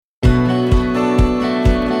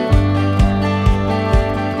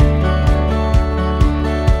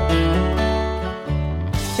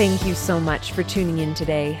Thank you so much for tuning in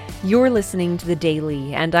today. You're listening to The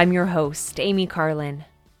Daily, and I'm your host, Amy Carlin.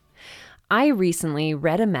 I recently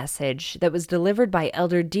read a message that was delivered by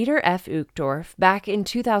Elder Dieter F. Uchtdorf back in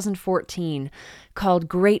 2014 called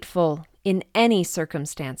Grateful in Any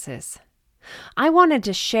Circumstances. I wanted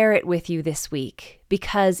to share it with you this week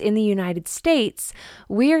because in the United States,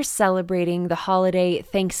 we're celebrating the holiday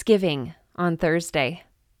Thanksgiving on Thursday.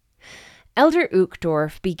 Elder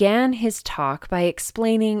Uchtdorf began his talk by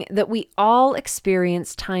explaining that we all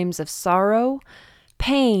experience times of sorrow,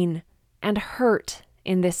 pain, and hurt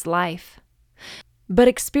in this life. But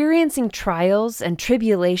experiencing trials and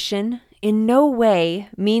tribulation in no way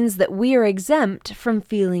means that we are exempt from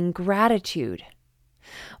feeling gratitude.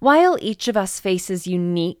 While each of us faces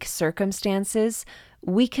unique circumstances,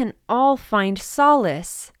 we can all find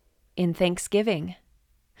solace in thanksgiving.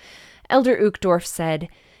 Elder Uchtdorf said,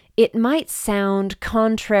 "It might sound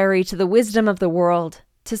contrary to the wisdom of the world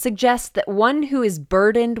to suggest that one who is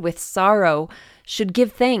burdened with sorrow should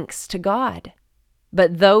give thanks to God.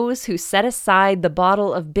 But those who set aside the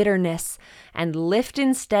bottle of bitterness and lift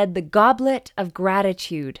instead the goblet of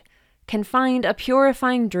gratitude can find a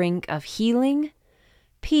purifying drink of healing,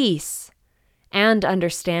 peace, and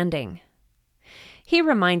understanding." He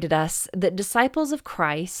reminded us that disciples of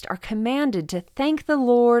Christ are commanded to thank the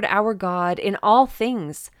Lord our God in all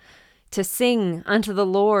things, to sing unto the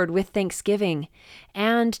Lord with thanksgiving,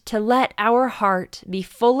 and to let our heart be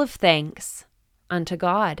full of thanks unto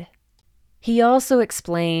God. He also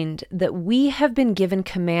explained that we have been given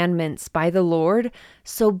commandments by the Lord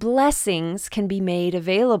so blessings can be made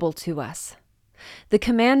available to us. The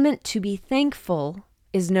commandment to be thankful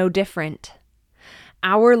is no different.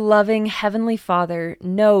 Our loving Heavenly Father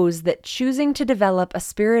knows that choosing to develop a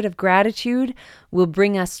spirit of gratitude will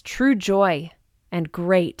bring us true joy and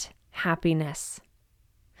great happiness.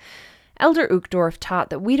 Elder Uchtdorf taught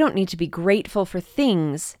that we don't need to be grateful for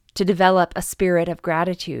things to develop a spirit of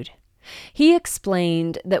gratitude. He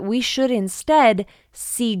explained that we should instead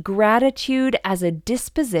see gratitude as a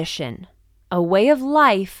disposition, a way of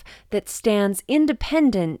life that stands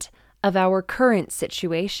independent of our current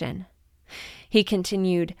situation. He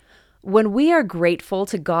continued, "When we are grateful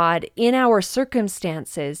to God in our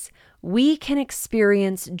circumstances, we can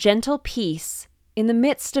experience gentle peace in the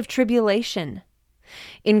midst of tribulation.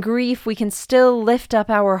 In grief, we can still lift up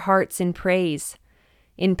our hearts in praise.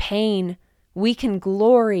 In pain, we can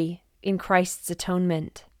glory in Christ's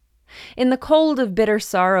atonement. In the cold of bitter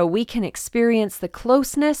sorrow, we can experience the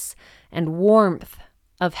closeness and warmth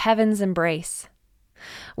of heaven's embrace.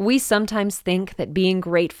 We sometimes think that being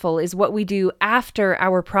grateful is what we do after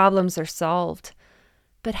our problems are solved.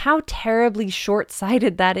 But how terribly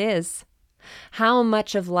short-sighted that is. How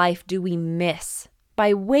much of life do we miss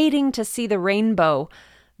by waiting to see the rainbow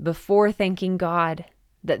before thanking God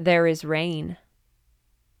that there is rain?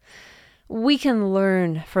 We can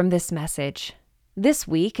learn from this message. This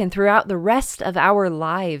week and throughout the rest of our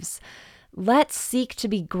lives, let's seek to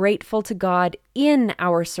be grateful to God in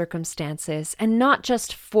our circumstances and not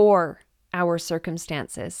just for our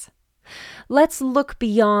circumstances. Let's look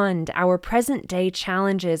beyond our present-day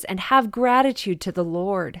challenges and have gratitude to the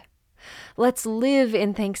Lord. Let's live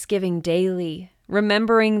in thanksgiving daily,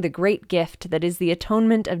 remembering the great gift that is the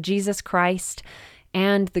atonement of Jesus Christ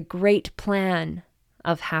and the great plan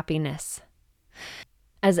of happiness.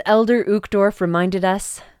 As Elder Uchtdorf reminded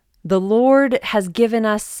us, the Lord has given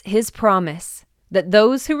us His promise that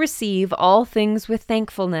those who receive all things with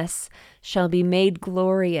thankfulness shall be made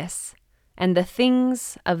glorious, and the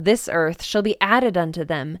things of this earth shall be added unto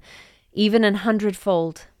them, even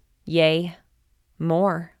 100-fold, yea,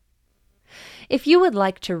 more. If you would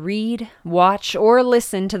like to read, watch, or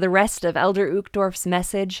listen to the rest of Elder Uchtdorf's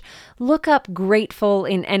message, look up Grateful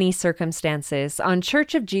in Any Circumstances on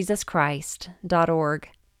churchofjesuschrist.org.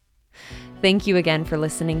 Thank you again for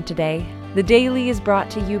listening today. The Daily is brought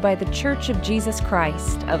to you by the Church of Jesus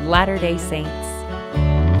Christ of Latter-day Saints.